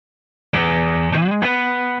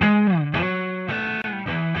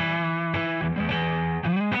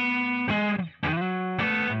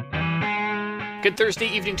Good Thursday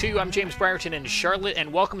evening to you. I'm James Brierton in Charlotte,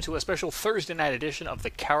 and welcome to a special Thursday night edition of the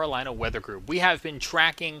Carolina Weather Group. We have been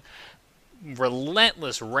tracking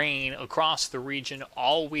relentless rain across the region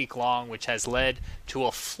all week long, which has led to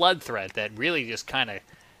a flood threat that really just kind of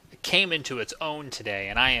came into its own today.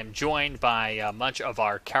 And I am joined by much of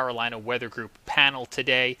our Carolina Weather Group panel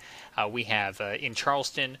today. We have in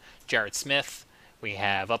Charleston, Jared Smith. We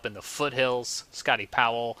have up in the foothills, Scotty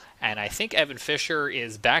Powell. And I think Evan Fisher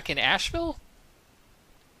is back in Asheville.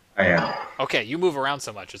 I am. Okay, you move around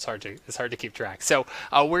so much; it's hard to keep track. So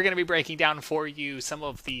we're going to be breaking down for you some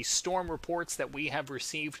of the storm reports that we have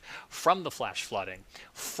received from the flash flooding,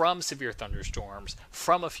 from severe thunderstorms,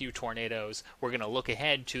 from a few tornadoes. We're going to look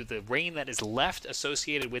ahead to the rain that is left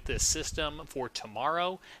associated with this system for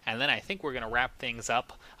tomorrow, and then I think we're going to wrap things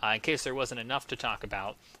up. In case there wasn't enough to talk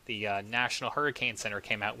about, the National Hurricane Center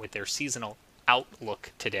came out with their seasonal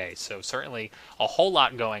outlook today. So certainly a whole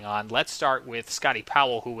lot going on. Let's start with Scotty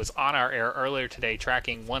Powell, who was on our air earlier today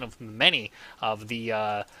tracking one of many of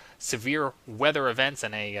the severe weather events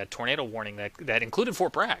and a tornado warning that included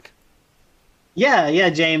Fort Bragg. Yeah,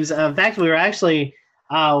 James. In fact, we were actually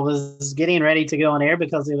was getting ready to go on air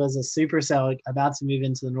because it was a supercell about to move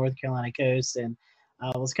into the North Carolina coast, and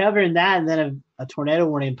was covering that, and then a tornado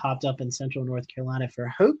warning popped up in central North Carolina for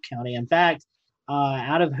Hoke County. In fact,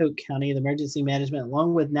 out of Hoke County, the emergency management,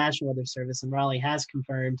 along with National Weather Service in Raleigh, has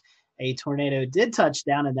confirmed a tornado did touch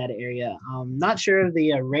down in that area. Not sure of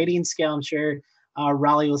the rating scale. I'm sure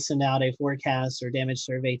Raleigh will send out a forecast or damage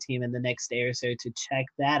survey team in the next day or so to check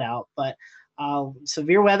that out. But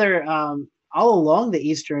severe weather all along the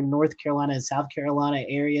eastern North Carolina and South Carolina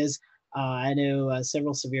areas. I know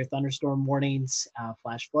several severe thunderstorm warnings,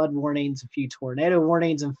 flash flood warnings, a few tornado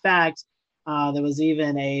warnings. In fact, there was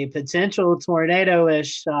even a potential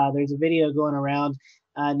tornado-ish. There's a video going around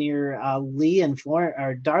near Lee and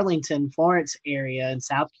Darlington, Florence area in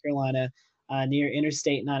South Carolina, near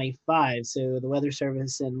Interstate 95. So the Weather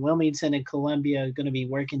Service in Wilmington and Columbia are going to be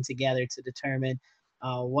working together to determine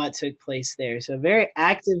what took place there. So a very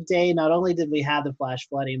active day. Not only did we have the flash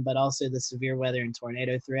flooding, but also the severe weather and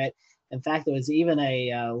tornado threat. In fact, there was even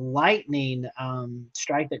a lightning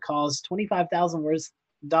strike that caused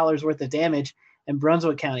 $25,000 worth of damage in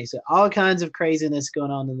Brunswick County. So all kinds of craziness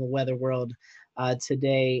going on in the weather world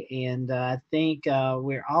today. And I think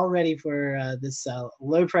we're all ready for this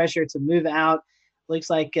low pressure to move out.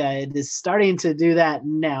 Looks like it is starting to do that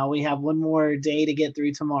now. We have one more day to get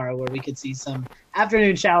through tomorrow where we could see some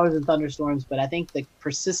afternoon showers and thunderstorms. But I think the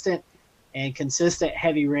persistent and consistent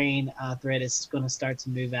heavy rain threat is going to start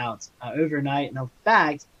to move out overnight. And in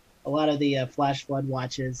fact, a lot of the flash flood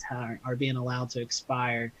watches are being allowed to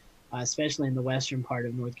expire, especially in the western part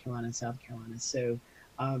of North Carolina and South Carolina. So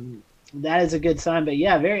that is a good sign. But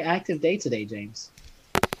yeah, very active day today, James.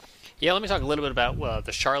 Yeah, let me talk a little bit about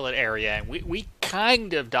the Charlotte area. And we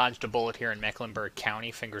kind of dodged a bullet here in Mecklenburg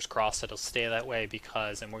County. Fingers crossed it'll stay that way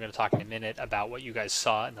and we're going to talk in a minute about what you guys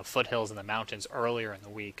saw in the foothills and the mountains earlier in the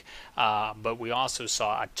week. But we also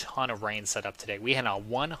saw a ton of rain set up today. We had a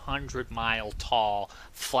 100-mile tall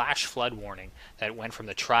flash flood warning that went from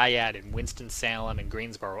the Triad in Winston-Salem and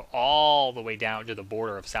Greensboro all the way down to the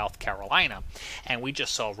border of South Carolina. And we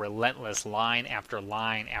just saw relentless line after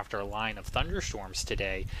line after line of thunderstorms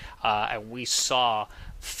today. And we saw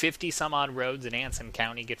 50 some odd roads in Anson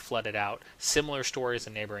County get flooded out. Similar stories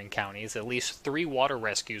in neighboring counties. At least 3 water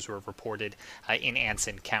rescues were reported in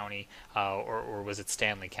Anson County, or was it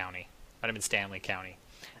Stanley County? Might have been Stanley County.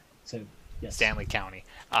 So, yes. Stanley County,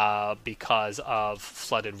 because of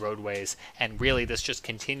flooded roadways. And really, this just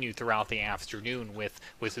continued throughout the afternoon with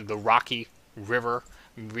the Rocky River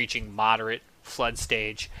reaching moderate flood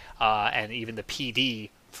stage, and even the PD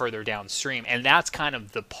further downstream. And that's kind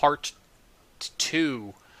of the part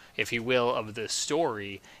 2, if you will, of the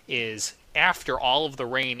story, is after all of the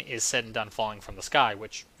rain is said and done falling from the sky,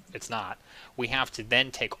 which it's not, we have to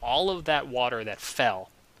then take all of that water that fell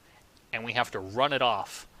and we have to run it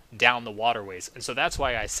off down the waterways. And so that's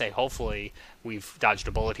why I say hopefully we've dodged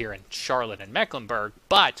a bullet here in Charlotte and Mecklenburg,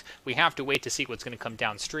 but we have to wait to see what's going to come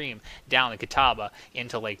downstream, down the Catawba,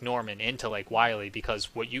 into Lake Norman, into Lake Wylie,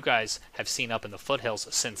 because what you guys have seen up in the foothills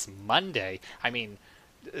since Monday, I mean,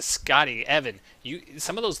 Scotty, Evan,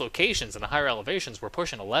 some of those locations in the higher elevations were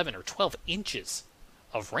pushing 11 or 12 inches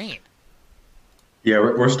of rain. Yeah,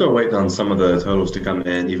 we're still waiting on some of the totals to come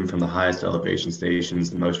in, even from the highest elevation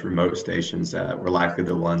stations, the most remote stations that were likely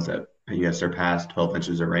the ones that surpassed 12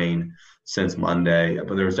 inches of rain since Monday.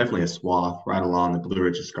 But there was definitely a swath right along the Blue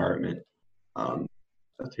Ridge Escarpment. Well,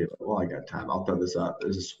 I got time. I'll throw this up.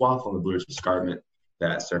 There's a swath on the Blue Ridge Escarpment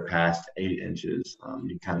that surpassed 8 inches. You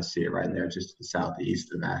can kind of see it right in there, just to the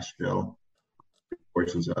southeast of Asheville.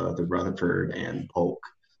 portions of the Rutherford and Polk,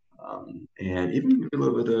 and even a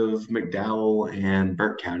little bit of McDowell and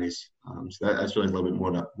Burke counties. So that's really a little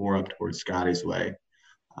bit more up towards Scotty's way.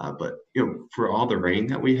 But for all the rain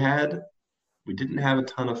that we had, we didn't have a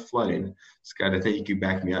ton of flooding. Scott, I think you could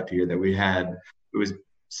back me up here that it was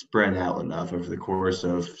spread out enough over the course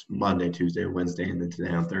of Monday, Tuesday, Wednesday, and then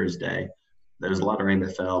today on Thursday. There was a lot of rain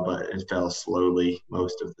that fell, but it fell slowly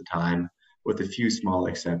most of the time, with a few small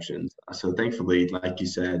exceptions. So thankfully, like you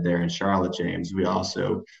said, there in Charlotte, James, we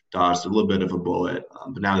also dodged a little bit of a bullet.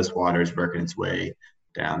 But now this water is working its way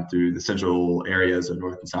down through the central areas of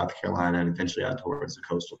North and South Carolina and eventually out towards the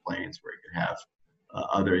coastal plains where it could have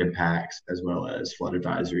other impacts as well as flood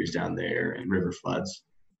advisories down there and river floods.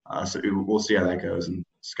 So we'll see how that goes. And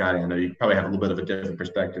Scotty, I know you probably have a little bit of a different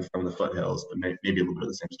perspective from the foothills, but maybe a little bit of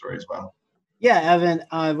the same story as well. Yeah,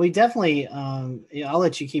 Evan, we definitely, I'll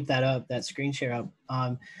let you keep that screen share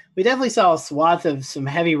up. We definitely saw a swath of some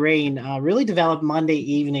heavy rain really develop Monday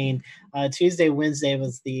evening. Tuesday, Wednesday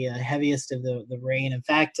was the heaviest of the rain. In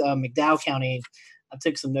fact, McDowell County, I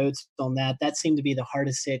took some notes on that. That seemed to be the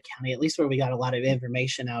hardest hit county, at least where we got a lot of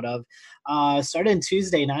information out of. Started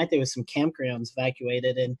Tuesday night, there was some campgrounds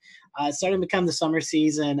evacuated, and starting to become the summer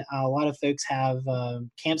season. A lot of folks have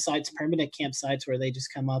campsites, permanent campsites, where they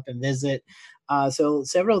just come up and visit. So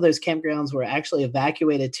several of those campgrounds were actually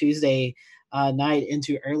evacuated Tuesday night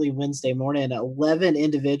into early Wednesday morning. 11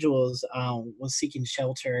 individuals was seeking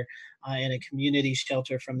shelter in a community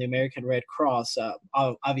shelter from the American Red Cross.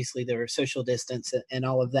 Obviously, there were social distance and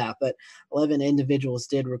all of that, but 11 individuals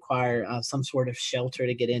did require some sort of shelter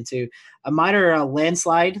to get into. A minor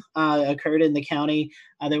landslide occurred in the county.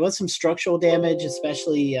 There was some structural damage,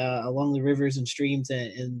 especially along the rivers and streams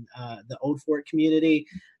in the Old Fort community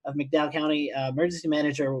of McDowell County. Emergency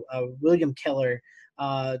manager William Keller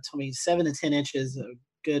told me 7 to 10 inches, a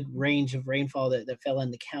good range of rainfall that fell in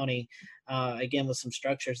the county, again with some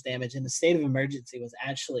structures damage. And the state of emergency was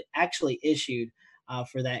actually issued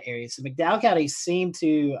for that area. So McDowell County seemed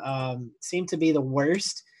to be the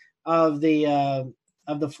worst of the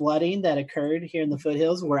flooding that occurred here in the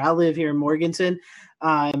foothills. Where I live here in Morganton,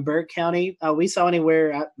 in Burke County, we saw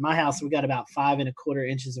anywhere at my house, we got about 5.25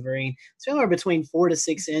 inches of rain. So anywhere between 4 to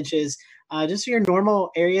 6 inches. Just your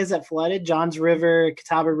normal areas that flooded: Johns River,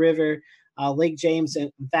 Catawba River, Lake James. In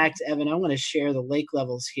fact, Evan, I want to share the lake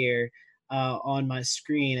levels here on my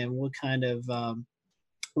screen, and we'll kind of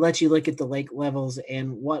let you look at the lake levels and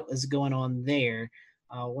what is going on there.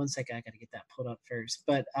 One second, I got to get that pulled up first.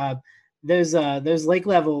 But those lake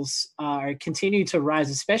levels continue to rise,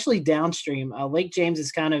 especially downstream. Lake James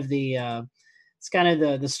is kind of the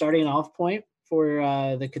starting off point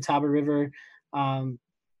for the Catawba River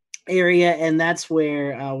area, and that's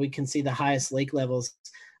where we can see the highest lake levels.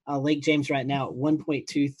 Lake James right now at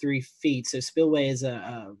 1.23 feet. So spillway is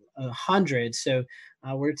 100. So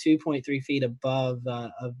we're 2.3 feet above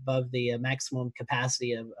the maximum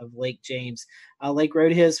capacity of Lake James. Lake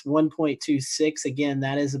Rhodhiss 1.26. Again,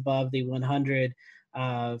 that is above the 100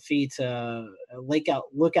 feet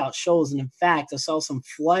lookout shoals. And in fact, I saw some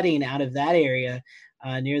flooding out of that area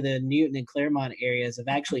near the Newton and Claremont areas of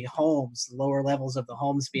actually homes, lower levels of the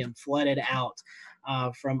homes being flooded out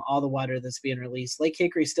from all the water that's being released. Lake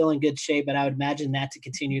Hickory still in good shape, but I would imagine that to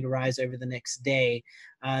continue to rise over the next day.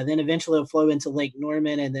 Then eventually it'll flow into Lake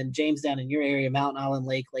Norman, and then James down in your area, Mountain Island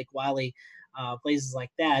Lake, Lake Wiley, places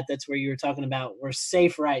like that. That's where you were talking about we're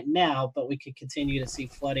safe right now, but we could continue to see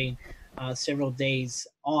flooding several days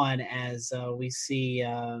on as we see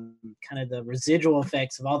kind of the residual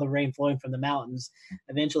effects of all the rain flowing from the mountains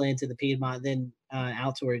eventually into the Piedmont, then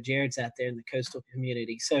out to where Jared's out there in the coastal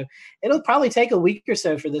community. So it'll probably take a week or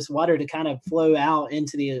so for this water to kind of flow out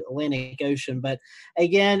into the Atlantic Ocean. But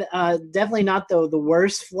again, definitely not the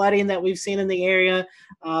worst flooding that we've seen in the area,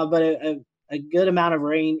 but a good amount of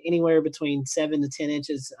rain, anywhere between 7 to 10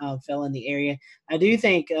 inches fell in the area. I do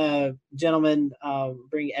think, gentlemen,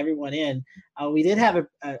 bring everyone in. We did have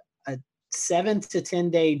a 7 to 10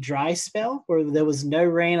 day dry spell where there was no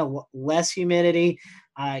rain, less humidity.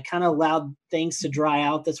 Kind of allowed things to dry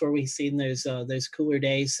out. That's where we've seen those cooler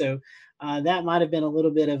days. So that might have been a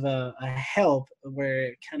little bit of a help where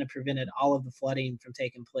it kind of prevented all of the flooding from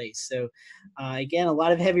taking place. So again, a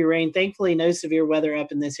lot of heavy rain. Thankfully, no severe weather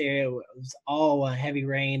up in this area. It was all heavy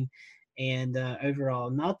rain, and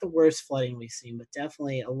overall, not the worst flooding we've seen, but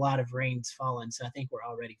definitely a lot of rain's fallen. So I think we're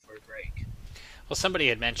all ready for a break. Well, somebody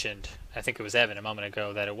had mentioned, I think it was Evan a moment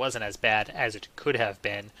ago, that it wasn't as bad as it could have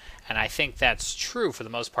been. And I think that's true for the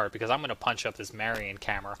most part, because I'm going to punch up this Marion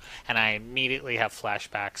camera, and I immediately have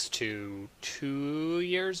flashbacks to 2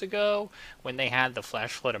 years ago when they had the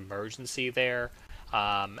flash flood emergency there.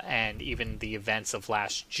 and even the events of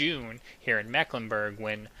last June here in Mecklenburg,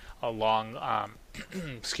 when along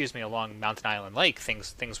along Mountain Island Lake,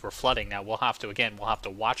 things were flooding. Now we'll have to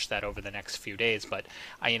watch that over the next few days. But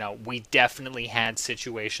we definitely had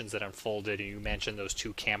situations that unfolded. You mentioned those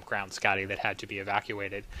 2 campgrounds, Scotty, that had to be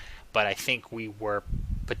evacuated. But I think we were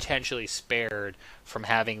potentially spared from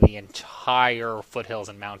having the entire foothills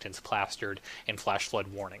and mountains plastered in flash flood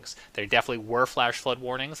warnings. There definitely were flash flood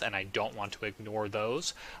warnings, and I don't want to ignore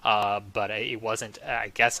those. But it wasn't,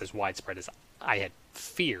 I guess, as widespread as I had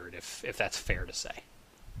feared, if that's fair to say.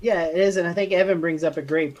 Yeah, it is, and I think Evan brings up a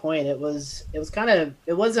great point. It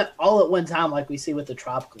wasn't all at one time like we see with the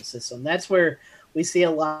tropical system. That's where we see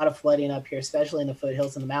a lot of flooding up here, especially in the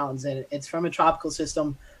foothills and the mountains, and it's from a tropical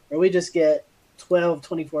system where we just get 12,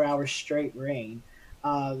 24 hours straight rain.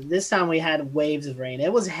 This time we had waves of rain.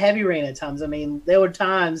 It was heavy rain at times. I mean, there were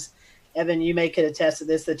times, Evan, you may could attest to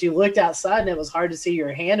this, that you looked outside and it was hard to see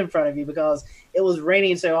your hand in front of you because it was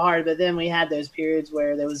raining so hard. But then we had those periods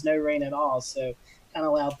where there was no rain at all. So kind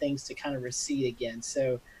of allowed things to kind of recede again.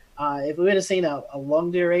 So if we would have seen a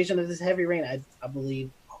long duration of this heavy rain, I believe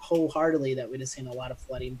wholeheartedly that we'd have seen a lot of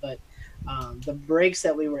flooding. But the breaks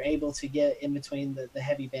that we were able to get in between the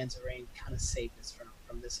heavy bands of rain kind of saved us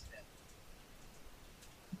from this event.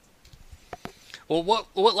 Well,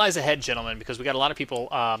 what lies ahead, gentlemen? Because we got a lot of people,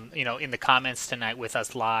 in the comments tonight with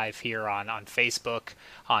us live here on Facebook,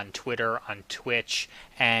 on Twitter, on Twitch,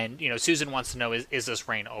 and Susan wants to know, is this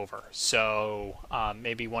rain over? So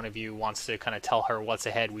maybe one of you wants to kind of tell her what's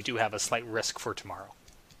ahead. We do have a slight risk for tomorrow.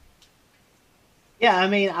 Yeah, I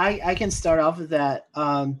mean, I can start off with that.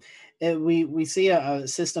 We see a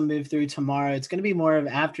system move through tomorrow. It's going to be more of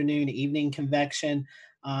afternoon, evening convection.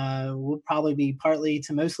 Will probably be partly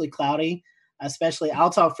to mostly cloudy. Especially,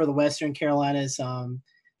 I'll talk for the Western Carolinas.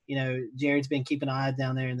 Jared's been keeping an eye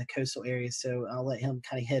down there in the coastal areas, so I'll let him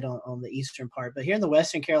kind of hit on the eastern part. But here in the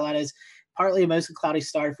Western Carolinas, partly a mostly cloudy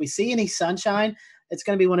start. If we see any sunshine, it's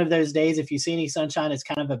going to be one of those days. If you see any sunshine, it's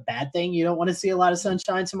kind of a bad thing. You don't want to see a lot of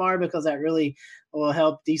sunshine tomorrow because that really will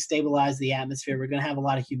help destabilize the atmosphere. We're going to have a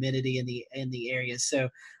lot of humidity in the area. So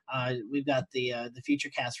we've got the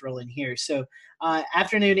futurecast rolling here. So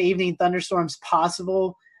afternoon, evening thunderstorms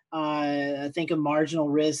possible. I think a marginal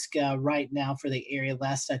risk right now for the area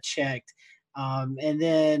last I checked. And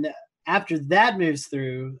then after that moves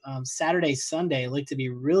through, Saturday, Sunday look to be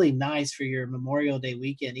really nice for your Memorial Day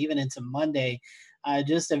weekend, even into Monday.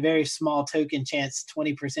 Just a very small token chance,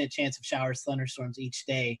 20% chance of showers, thunderstorms each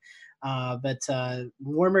day. But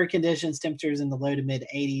warmer conditions, temperatures in the low to mid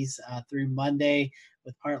 80s through Monday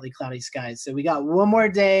with partly cloudy skies. So we got one more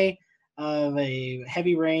day of a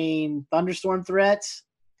heavy rain thunderstorm threat.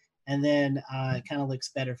 And then it kind of looks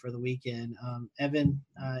better for the weekend. Evan,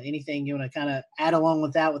 anything you want to kind of add along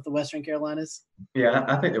with that with the Western Carolinas? Yeah,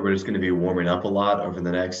 I think that we're just going to be warming up a lot over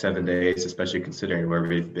the next 7 days, especially considering where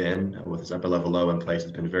we've been with this upper level low in place.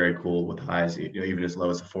 It's been very cool with highs, even as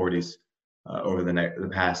low as the 40s over the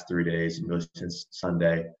past 3 days, since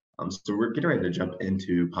Sunday. So we're getting ready to jump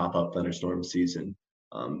into pop-up thunderstorm season.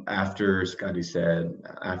 After Scotty said,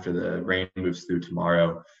 after the rain moves through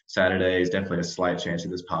tomorrow, Saturday is definitely a slight chance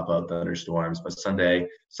of this pop-up thunderstorms, but Sunday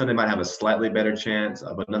might have a slightly better chance,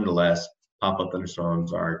 but nonetheless, pop-up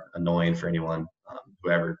thunderstorms are annoying for anyone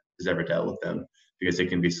whoever has ever dealt with them, because it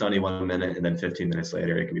can be sunny 1 minute and then 15 minutes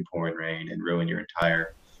later it can be pouring rain and ruin your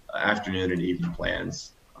entire afternoon and evening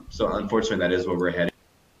plans. So unfortunately, that is where we're heading.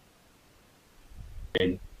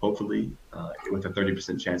 Hopefully, with a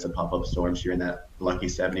 30% chance of pop-up storms, you're in that lucky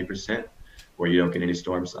 70% where you don't get any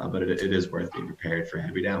storms. But it is worth being prepared for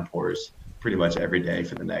heavy downpours pretty much every day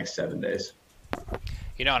for the next 7 days.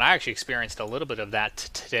 And I actually experienced a little bit of that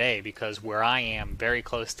today, because where I am, very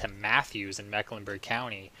close to Matthews in Mecklenburg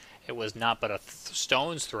County, it was not but a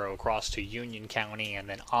stone's throw across to Union County and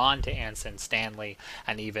then on to Anson, Stanley,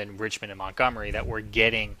 and even Richmond and Montgomery that we're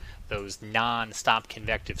getting those non-stop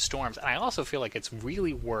convective storms. And I also feel like it's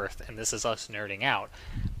really worth, and this is us nerding out,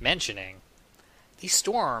 mentioning these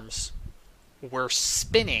storms were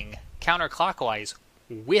spinning counterclockwise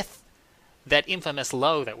with that infamous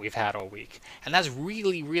low that we've had all week. And that's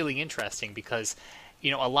really, really interesting because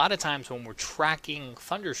a lot of times when we're tracking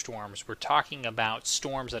thunderstorms, we're talking about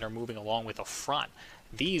storms that are moving along with a front.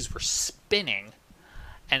 These were spinning,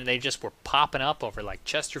 and they just were popping up over like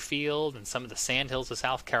Chesterfield and some of the sandhills of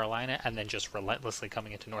South Carolina, and then just relentlessly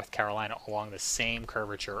coming into North Carolina along the same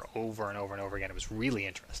curvature over and over and over again. It was really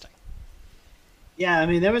interesting. Yeah, I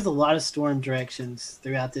mean, there was a lot of storm directions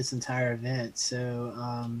throughout this entire event. So,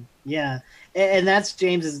 yeah. And that's,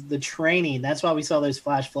 James, is the training. That's why we saw those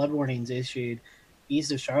flash flood warnings issued.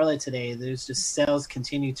 east of Charlotte today, there's just cells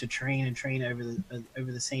continue to train and train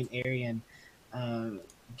over the same area and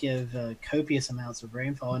give copious amounts of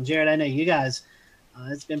rainfall. And Jared, I know you guys,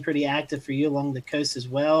 it's been pretty active for you along the coast as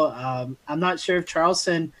well. I'm not sure if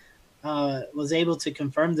Charleston was able to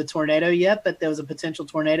confirm the tornado yet, but there was a potential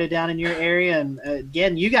tornado down in your area. And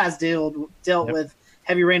again, you guys dealt with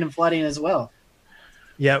heavy rain and flooding as well.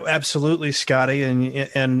 Yeah, absolutely, Scotty.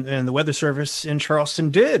 And the Weather Service in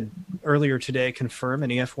Charleston did earlier today confirm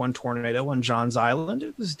an EF1 tornado on Johns Island.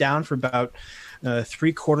 It was down for about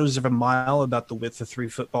 3/4 of a mile, about the width of 3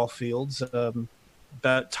 football fields.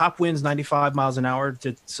 About top winds 95 miles an hour.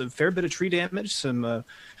 Did a fair bit of tree damage, some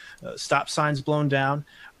stop signs blown down.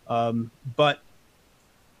 But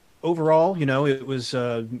overall, it was,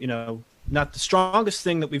 not the strongest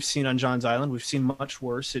thing that we've seen on Johns Island. We've seen much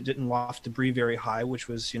worse. It didn't loft debris very high, which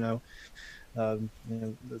was, a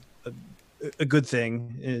good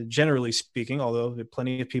thing, generally speaking, although there are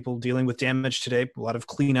plenty of people dealing with damage today, a lot of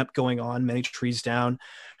cleanup going on, many trees down.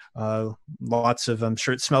 Lots of, I'm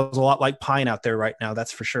sure it smells a lot like pine out there right now,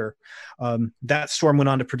 that's for sure. That storm went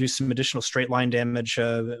on to produce some additional straight line damage,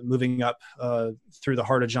 moving up through the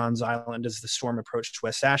heart of Johns Island as the storm approached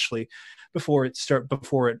West Ashley before it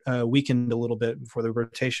weakened a little bit, before the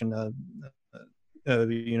rotation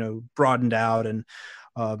broadened out, and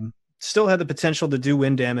still had the potential to do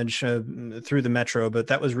wind damage through the metro, but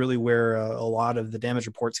that was really where a lot of the damage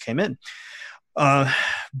reports came in.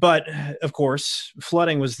 But of course,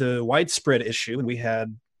 flooding was the widespread issue, and we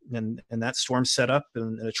had, and that storm set up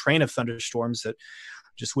and a train of thunderstorms that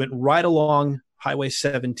just went right along Highway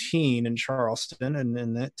 17 in Charleston,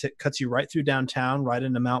 and that cuts you right through downtown, right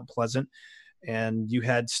into Mount Pleasant. And you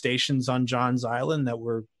had stations on Johns Island that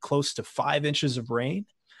were close to 5 inches of rain,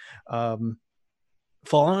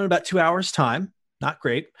 falling in about 2 hours time. Not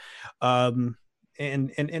great. And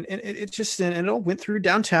it just, and it all went through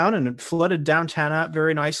downtown, and it flooded downtown out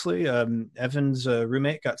very nicely. Evan's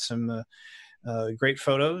roommate got some great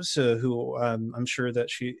photos. I'm sure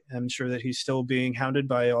that he's still being hounded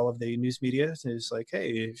by all of the news media. He's like, hey,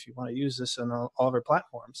 if you want to use this on all of our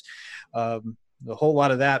platforms, a whole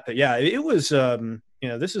lot of that. But yeah, it was,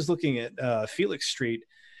 this is looking at Felix Street,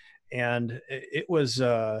 and it was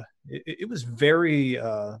very.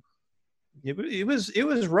 It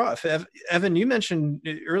was rough. Evan, you mentioned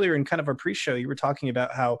earlier in kind of our pre-show, you were talking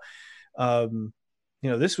about how,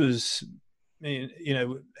 this was,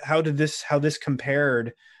 how this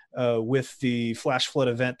compared with the flash flood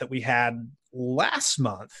event that we had last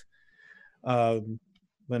month,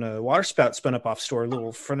 when a water spout spun up off store, a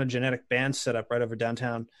little frontogenetic band set up right over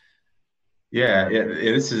downtown. Yeah,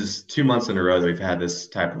 this is 2 months in a row that we've had this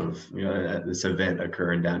type of, this event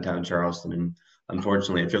occur in downtown Charleston, and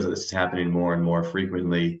unfortunately, it feels like this is happening more and more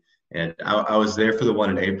frequently. And I was there for the one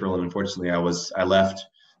in April, and unfortunately, I left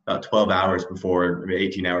about 12 hours before, maybe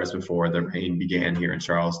 18 hours before the rain began here in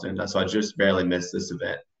Charleston. So I just barely missed this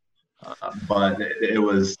event. But it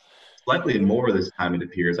was slightly more this time, it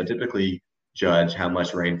appears. I typically judge how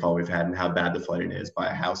much rainfall we've had and how bad the flooding is by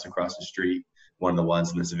a house across the street, one of the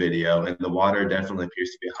ones in this video. And the water definitely appears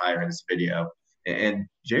to be higher in this video. And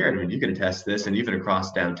Jared, I mean, you can attest to this, and even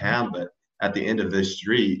across downtown, but at the end of this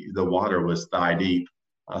street, the water was thigh deep.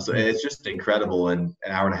 So it's just incredible in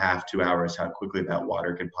an hour and a half, 2 hours, how quickly that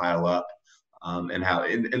water can pile up. And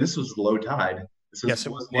this was low tide. This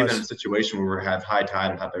wasn't even a situation where we have high tide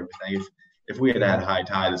on top of everything. If we had had high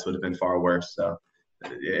tide, this would have been far worse. So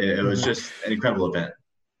it was just an incredible event.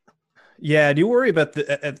 Yeah, do you worry about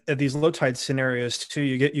at these low tide scenarios too?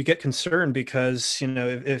 You get concerned because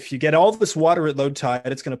if you get all this water at low tide,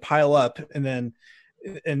 it's going to pile up, and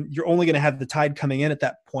you're only going to have the tide coming in at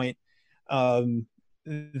that point.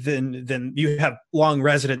 Then you have long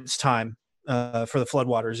residence time for the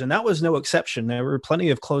floodwaters, and that was no exception. There were plenty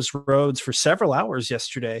of closed roads for several hours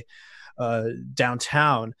yesterday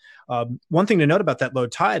downtown. One thing to note about that low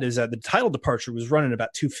tide is that the tidal departure was running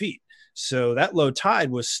about 2 feet. So that low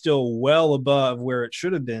tide was still well above where it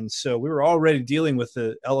should have been. So we were already dealing with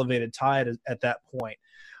the elevated tide at that point.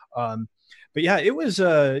 But yeah, it was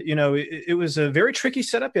it was a very tricky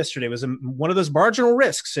setup yesterday. It was one of those marginal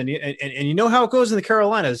risks, and you know how it goes in the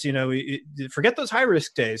Carolinas. Forget those high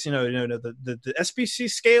risk days. The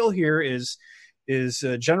SPC scale here is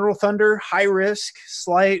general thunder, high risk,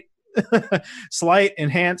 slight, slight,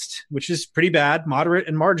 enhanced, which is pretty bad, moderate,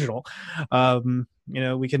 and marginal.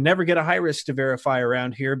 We can never get a high risk to verify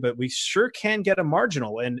around here, but we sure can get a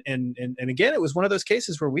marginal. And again, it was one of those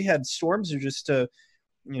cases where we had storms that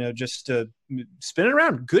just spinning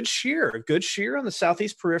around, good shear on the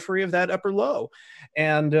southeast periphery of that upper low.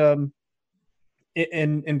 And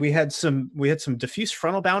and we had some diffuse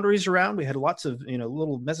frontal boundaries around. We had lots of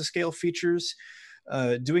little mesoscale features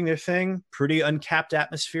doing their thing. Pretty uncapped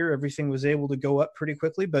atmosphere. Everything was able to go up pretty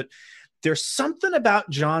quickly, but there's something about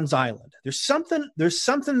Johns Island. There's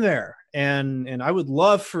something there, and I would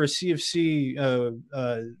love for a CFC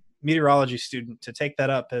meteorology student to take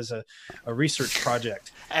that up as a research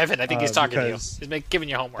project. Evan, I think he's talking to you. He's giving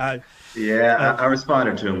you homework. I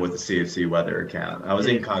responded to him with the CFC weather account. I was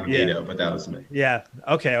incognito, but that was me. Yeah.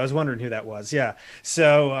 Okay. I was wondering who that was. Yeah.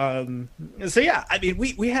 So yeah, I mean,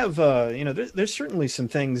 we have, there's certainly some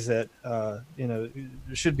things that,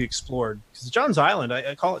 should be explored, because Johns Island,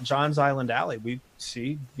 I call it Johns Island Alley. We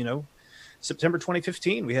see, September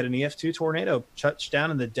 2015, we had an EF2 tornado touch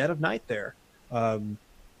down in the dead of night there.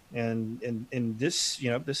 And this,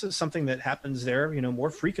 this is something that happens there, more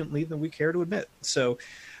frequently than we care to admit. So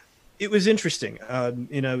it was interesting.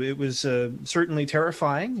 It was certainly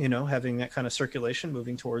terrifying, having that kind of circulation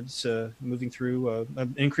moving through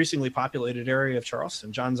an increasingly populated area of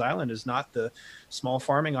Charleston. Johns Island is not the small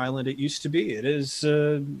farming island it used to be. It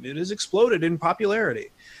is exploded in popularity.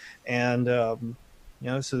 And,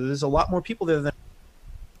 so there's a lot more people there than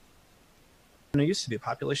it used to be.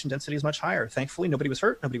 Population density is much higher. Thankfully, nobody was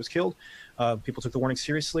hurt, nobody was killed. People took the warning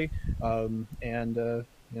seriously, and at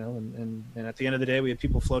the end of the day, we had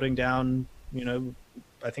people floating down,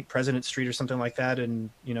 I think President Street or something like that, and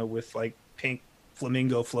with like pink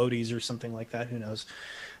flamingo floaties or something like that. Who knows?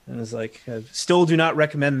 And it's like, still do not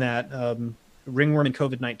recommend that. Ringworm and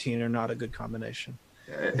COVID-19 are not a good combination.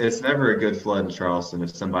 It's never a good flood in Charleston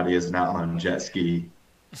if somebody isn't out on a jet ski.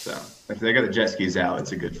 So if they got the jet skis out,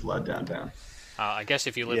 it's a good flood downtown. I guess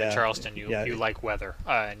if you live in Charleston, you like weather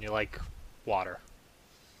and you like water.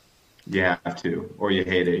 You have to, or you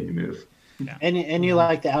hate it and you move. Yeah. And you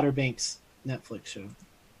like the Outer Banks Netflix show.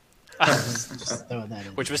 Just throwing that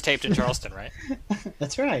in. Which was taped in Charleston, right?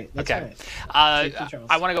 That's right. Okay. Right.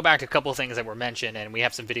 I want to go back to a couple of things that were mentioned, and we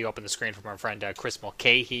have some video up on the screen from our friend Chris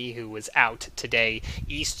Mulcahy, who was out today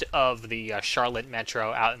east of the Charlotte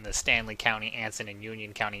Metro, out in the Stanley County, Anson, and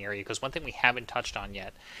Union County area. Because one thing we haven't touched on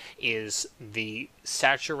yet is the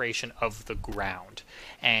saturation of the ground,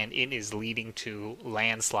 and it is leading to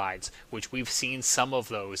landslides, which we've seen some of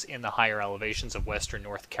those in the higher elevations of western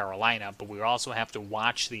North Carolina, but we also have to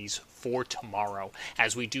watch these for tomorrow.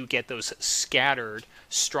 As we do get those scattered,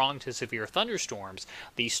 strong to severe thunderstorms,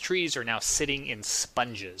 these trees are now sitting in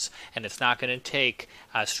sponges, and it's not going to take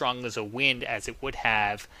as strong as a wind as it would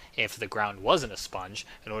have if the ground wasn't a sponge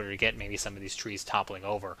in order to get maybe some of these trees toppling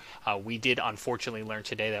over. We did unfortunately learn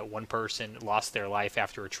today that one person lost their life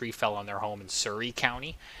after a tree fell on their home in Surrey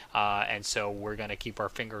County, and so we're going to keep our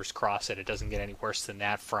fingers crossed that it doesn't get any worse than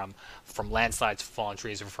that from landslides, fallen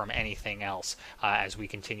trees, or from anything else, as we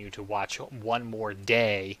continue to watch one more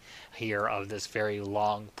day here of this very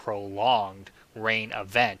long, prolonged rain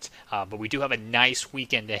event. But we do have a nice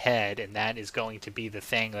weekend ahead, and that is going to be the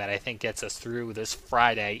thing that I think gets us through this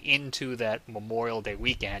Friday into that Memorial Day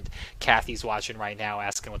weekend. Kathy's watching right now,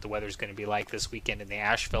 asking what the weather's going to be like this weekend in the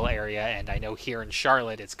Asheville area, and I know here in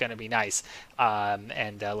Charlotte it's going to be nice.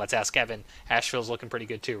 And let's ask Evan. Asheville's looking pretty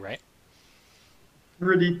good too, right?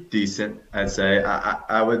 Pretty decent, I'd say.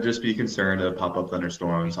 I would just be concerned of pop-up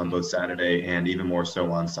thunderstorms on both Saturday and even more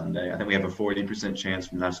so on Sunday. I think we have a 40% chance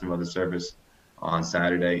from the National Weather Service on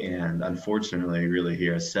Saturday, and unfortunately, really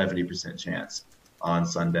here, a 70% chance on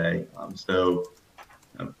Sunday.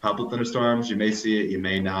 Pop-up thunderstorms, you may see it, you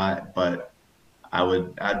may not, but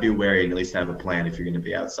I'd be wary and at least have a plan if you're going to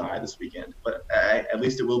be outside this weekend. But at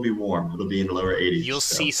least it will be warm. It'll be in the lower 80s. You'll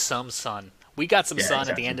see some sun. We got some sun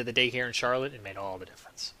exactly. At the end of the day here in Charlotte. It made all the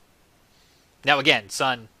difference. Now, again,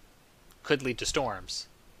 sun could lead to storms,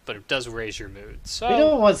 but it does raise your mood. So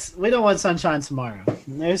we don't want sunshine tomorrow.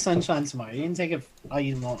 No sunshine tomorrow. You can take it all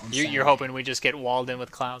you want. You're hoping we just get walled in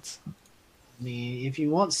with clouds? I mean, if you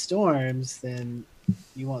want storms, then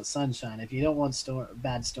you want sunshine. If you don't want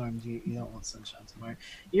bad storms, you don't want sunshine tomorrow.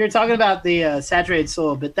 You were talking about the saturated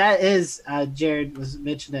soil, but that is, Jared was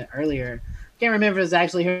mentioning it earlier. Can't remember if it was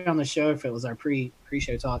actually here on the show or if it was our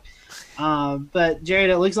pre-show talk. But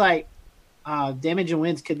Jared, it looks like damage and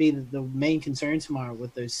winds could be the main concern tomorrow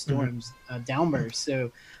with those storms, downbursts.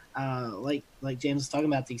 So, like James was talking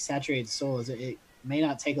about, these saturated soils, it may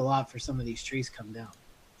not take a lot for some of these trees to come down.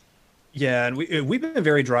 Yeah, and we've been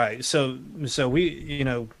very dry. So we,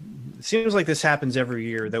 it seems like this happens every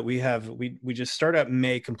year that we just start out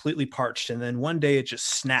May completely parched, and then one day it just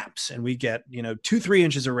snaps and we get 2-3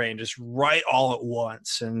 inches of rain just right all at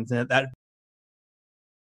once, and that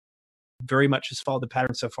very much has followed the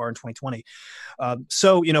pattern so far in 2020.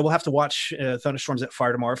 So, we'll have to watch thunderstorms that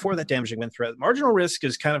fire tomorrow for that damaging wind threat. Marginal risk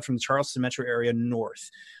is kind of from the Charleston metro area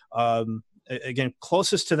north. Again,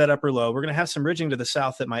 closest to that upper low. We're going to have some ridging to the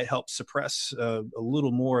south that might help suppress a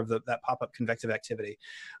little more of that pop-up convective activity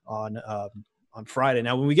on Friday.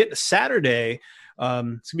 Now, when we get to Saturday, it's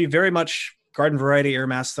going to be very much garden variety air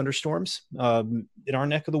mass thunderstorms in our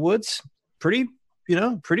neck of the woods. Pretty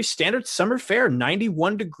standard summer fare,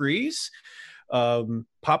 91 degrees.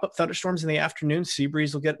 Pop-up thunderstorms in the afternoon. Sea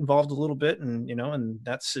breeze will get involved a little bit, and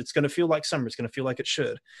it's going to feel like summer. It's going to feel like it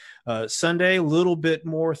should. Sunday, a little bit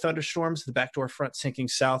more thunderstorms. The backdoor front sinking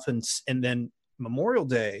south, and then Memorial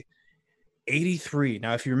Day, 83.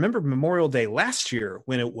 Now, if you remember Memorial Day last year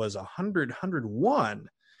when it was 101,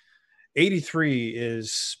 83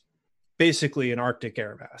 is basically an Arctic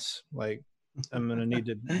air mass. Like, I'm going to need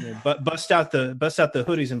to bust out the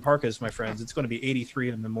hoodies and parkas, my friends. It's going to be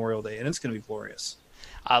 83 on Memorial Day, and it's going to be glorious.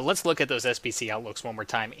 Let's look at those SPC outlooks one more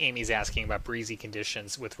time. Amy's asking about breezy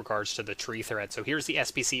conditions with regards to the tree threat. So here's the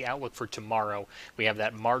SPC outlook for tomorrow. We have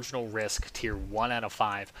that marginal risk tier 1 out of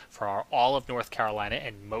 5 for all of North Carolina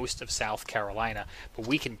and most of South Carolina. But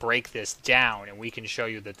we can break this down, and we can show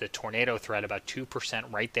you that the tornado threat about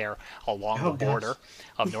 2% right there along the border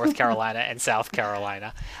of North Carolina and South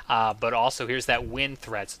Carolina. But also here's that wind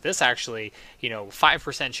threat. So this actually,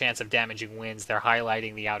 5% chance of damaging winds. They're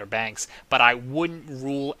highlighting the Outer Banks, but I wouldn't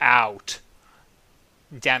rule out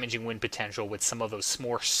damaging wind potential with some of those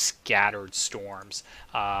more scattered storms.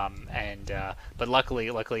 But luckily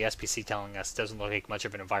SPC telling us doesn't look like much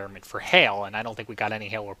of an environment for hail, and I don't think we got any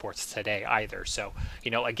hail reports today either. So,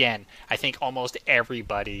 again, I think almost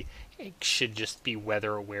everybody should just be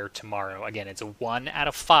weather aware tomorrow. Again, it's a 1 out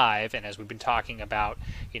of 5, and as we've been talking about,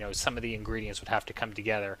 some of the ingredients would have to come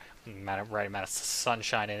together, right amount of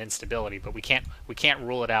sunshine and instability, but we can't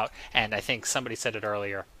rule it out. And I think somebody said it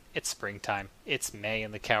earlier, it's springtime, it's May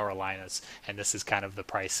in the Carolinas, and this is kind of the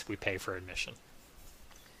price we pay for admission.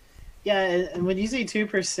 Yeah, and when you say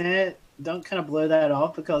 2%, don't kind of blow that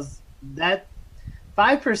off, because that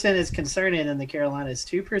 5% is concerning in the Carolinas.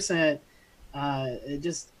 2%, it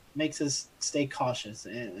just makes us stay cautious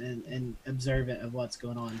and observant of what's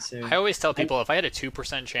going on. So I always tell people, if I had a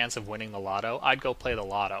 2% chance of winning the lotto, I'd go play the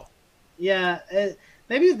lotto. Yeah,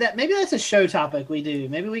 maybe that's a show topic we do.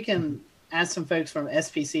 Maybe we can ask some folks from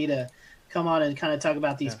SPC to come on and kind of talk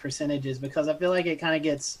about these percentages, because I feel like it kind of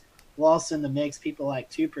gets lost in the mix. People like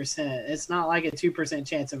 2%. It's not like a 2%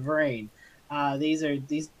 chance of rain. These are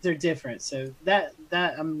different. So that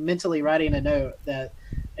I'm mentally writing a note that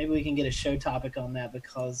maybe we can get a show topic on that,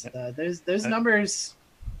 because those numbers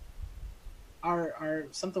are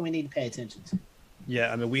something we need to pay attention to.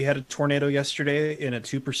 Yeah, I mean, we had a tornado yesterday in a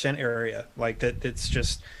 2% area. Like that, it's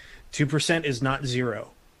just 2% is not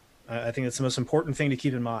zero. I think that's the most important thing to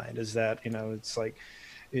keep in mind, is that, it's like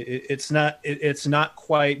it's not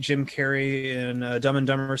quite Jim Carrey in Dumb and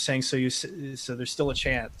Dumber saying so there's still a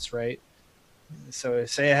chance, right? So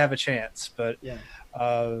say I have a chance, but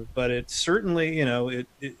but it's certainly,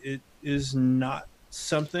 it is not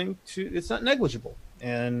something it's not negligible,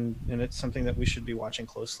 and it's something that we should be watching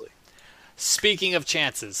closely. Speaking of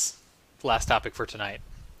chances, last topic for tonight.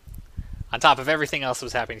 On top of everything else that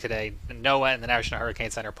was happening today, NOAA and the National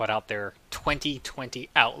Hurricane Center put out their 2020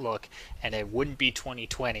 outlook, and it wouldn't be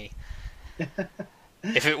 2020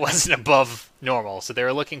 if it wasn't above normal. So they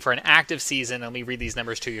were looking for an active season. Let me read these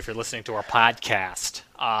numbers to you if you're listening to our podcast.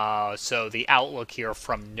 So the outlook here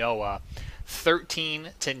from NOAA,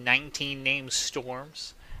 13 to 19 named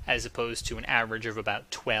storms, as opposed to an average of about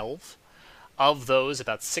 12. Of those,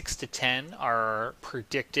 about 6 to 10 are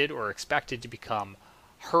predicted or expected to become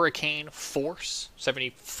hurricane force,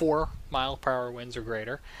 74 mile per hour winds or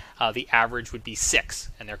greater. The average would be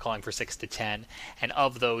 6, and they're calling for 6 to 10. And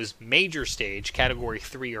of those, major stage, category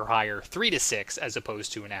 3 or higher, 3 to 6, as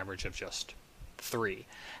opposed to an average of just 3.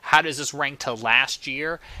 How does this rank to last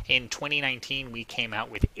year? In 2019, we came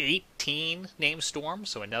out with 18 named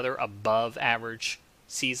storms, so another above average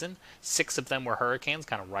season. 6 of them were hurricanes,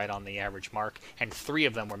 kind of right on the average mark, and 3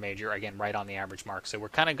 of them were major, again, right on the average mark. So we're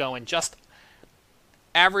kind of going just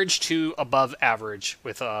average to above average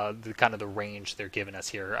with the kind of the range they're giving us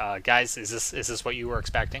here. Guys, is this what you were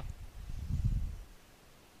expecting?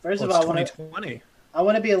 First of all, I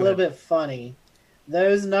want to be a little bit funny.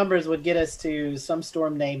 Those numbers would get us to some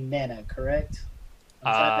storm named Nana, correct?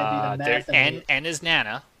 I'm trying to do the math. N is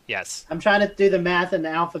Nana, yes. I'm trying to do the math and the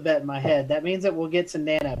alphabet in my head. That means that we'll get to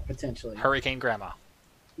Nana potentially. Hurricane Grandma.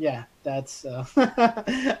 Yeah, that's.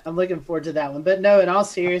 I'm looking forward to that one. But no, in all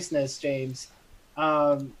seriousness, James,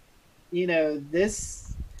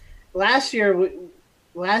 this last year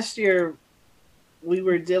last year we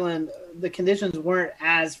were dealing. The conditions weren't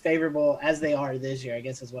as favorable as they are this year, I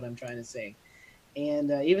guess is what I'm trying to say.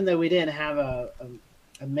 And even though we didn't have a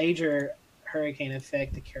major hurricane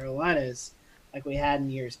affect the Carolinas like we had in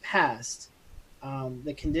years past,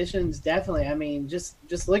 the conditions definitely. I mean, just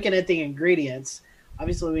looking at the ingredients,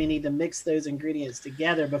 obviously we need to mix those ingredients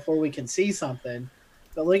together before we can see something.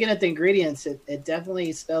 But looking at the ingredients, it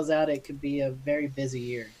definitely spells out it could be a very busy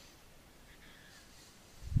year.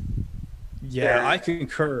 Yeah, I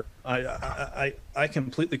concur. I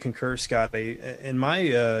completely concur, Scotty. In my,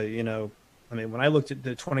 I mean, when I looked at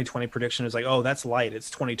the 2020 prediction, it was like, oh, that's light. It's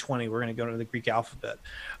 2020. We're going to go to the Greek alphabet.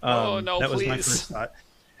 Oh, no, that please. was my first thought.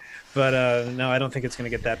 But no, I don't think it's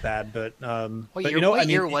going to get that bad. But what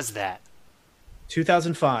year was that?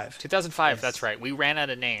 2005. 2005. Yes. That's right. We ran out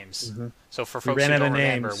of names. Mm-hmm. So for folks who ran out don't of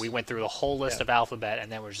remember, names. we went through the whole list of alphabet,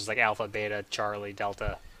 and then we're just like Alpha, Beta, Charlie,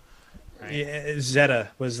 Delta. Right? Yeah, Zeta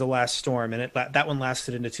was the last storm, and that one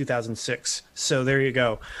lasted into 2006. So there you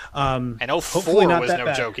go. And 04 not was that no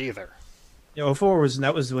bad. joke either. 04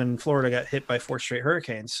 was when Florida got hit by 4 straight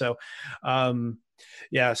hurricanes. So,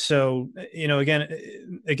 yeah. So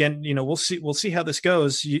again, we'll see how this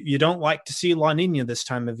goes. You don't like to see La Nina this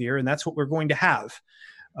time of year, and that's what we're going to have.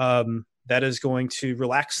 That is going to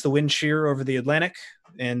relax the wind shear over the Atlantic,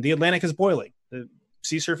 and the Atlantic is boiling. The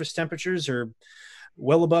sea surface temperatures are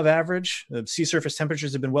well above average. The sea surface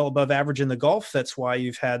temperatures have been well above average in the Gulf. That's why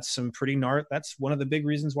you've had some pretty that's one of the big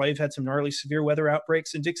reasons why you've had some gnarly severe weather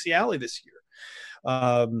outbreaks in Dixie Alley this year.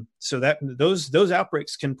 So that those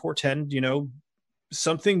outbreaks can portend,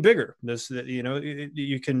 something bigger.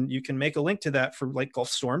 You can make a link to that for like Gulf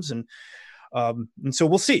storms, and so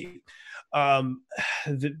we'll see.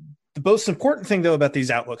 The most important thing though about these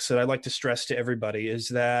outlooks that I'd like to stress to everybody is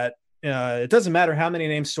that it doesn't matter how many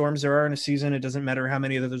named storms there are in a season. It doesn't matter how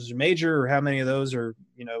many of those are major or how many of those are,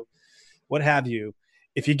 what have you.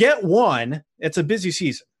 If you get one, it's a busy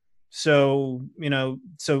season. So,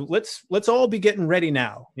 so let's all be getting ready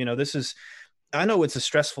now. I know it's a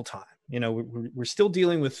stressful time. We're still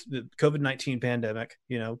dealing with the COVID-19 pandemic.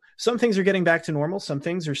 Some things are getting back to normal. Some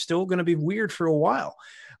things are still going to be weird for a while.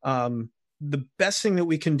 The best thing that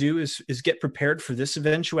we can do is get prepared for this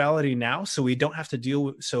eventuality now, so we don't have to deal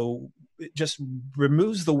with. So it just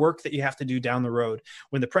removes the work that you have to do down the road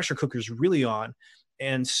when the pressure cooker's really on.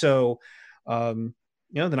 And so, the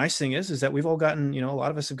nice thing is that we've all gotten, a lot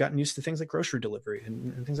of us have gotten used to things like grocery delivery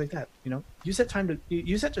and things like that. Use that time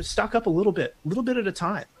to stock up a little bit at a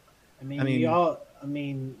time.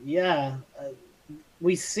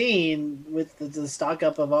 We've seen with the stock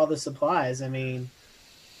up of all the supplies. I mean,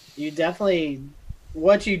 you definitely,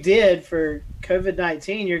 what you did for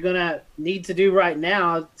COVID-19, you're going to need to do right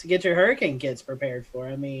now to get your hurricane kits prepared for.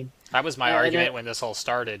 I mean, that was my argument when this all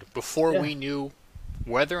started. Before we knew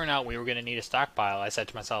whether or not we were going to need a stockpile, I said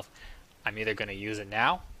to myself, I'm either going to use it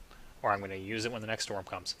now or I'm going to use it when the next storm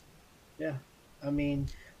comes. Yeah. I mean,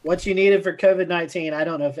 what you needed for COVID-19, I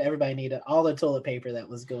don't know if everybody needed all the toilet paper that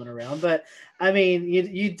was going around, but I mean,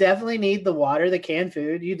 you definitely need the water, the canned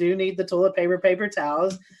food. You do need the toilet paper, paper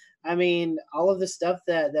towels. I mean, all of the stuff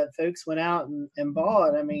that folks went out and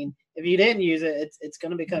bought. I mean, if you didn't use it, it's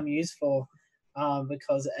going to become useful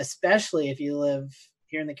because especially if you live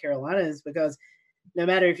here in the Carolinas, because no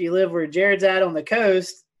matter if you live where Jared's at on the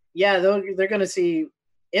coast, they're going to see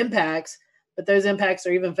impacts, but those impacts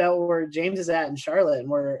are even felt where James is at in Charlotte and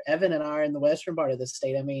where Evan and I are in the western part of the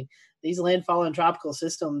state. I mean, these landfall and tropical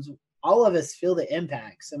systems, all of us feel the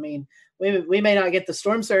impacts. I mean, we may not get the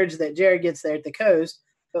storm surge that Jared gets there at the coast,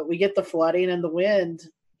 but we get the flooding and the wind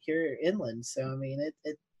here inland. So, I mean,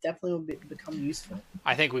 it definitely will become useful.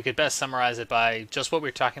 I think we could best summarize it by just what we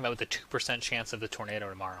were talking about with the 2% chance of the tornado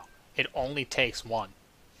tomorrow. It only takes one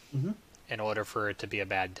in order for it to be a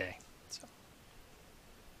bad day. So.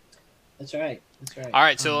 That's right. All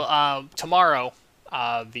right, so tomorrow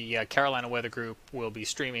the Carolina Weather Group will be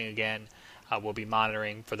streaming again. We'll be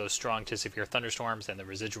monitoring for those strong to severe thunderstorms and the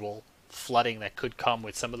residual flooding that could come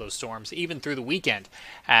with some of those storms even through the weekend,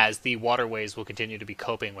 as the waterways will continue to be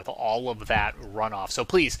coping with all of that runoff. So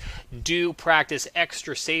please do practice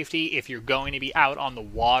extra safety if you're going to be out on the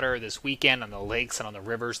water this weekend, on the lakes and on the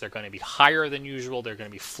rivers. They're going to be higher than usual, they're going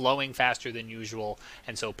to be flowing faster than usual,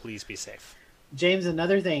 and so please be safe. James,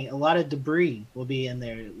 another thing, a lot of debris will be in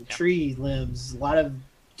there. Tree limbs, a lot of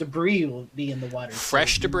debris will be in the water.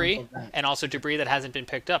 Fresh debris, and also debris that hasn't been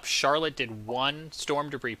picked up. Charlotte did one storm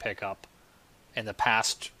debris pickup in the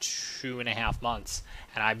past 2.5 months,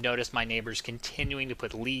 and I've noticed my neighbors continuing to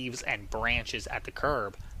put leaves and branches at the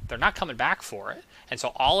curb. They're not coming back for it, and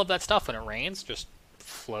so all of that stuff when it rains just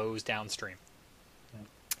flows downstream.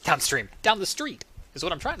 Down the street. is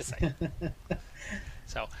what I'm trying to say.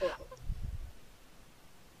 So,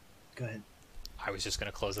 Go ahead. I was just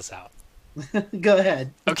going to close this out. Go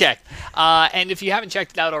ahead. Okay. And if you haven't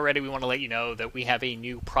checked it out already, we want to let you know that we have a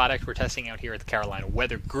new product we're testing out here at the Carolina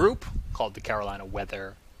Weather Group called the Carolina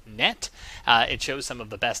Weather Net. It shows some of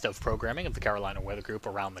the best of programming of the Carolina Weather Group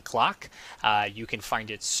around the clock. You can find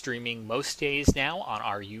it streaming most days now on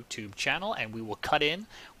our YouTube channel, and we will cut in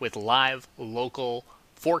with live local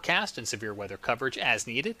forecast and severe weather coverage as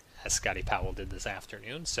needed, as Scotty Powell did this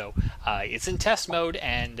afternoon. So it's in test mode,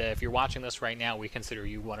 and if you're watching this right now, we consider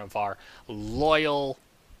you one of our loyal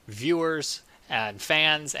viewers and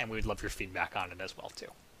fans, and we would love your feedback on it as well, too.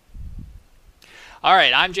 All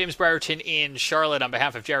right, I'm James Brierton in Charlotte on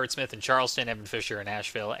behalf of Jared Smith in Charleston, Evan Fisher in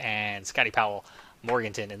Asheville, and Scotty Powell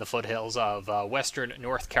Morganton in the foothills of western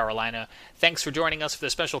North Carolina. Thanks for joining us for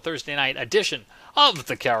the special Thursday night edition of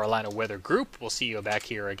the Carolina Weather Group. We'll see you back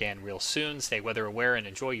here again real soon. Stay weather aware and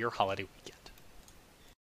enjoy your holiday weekend.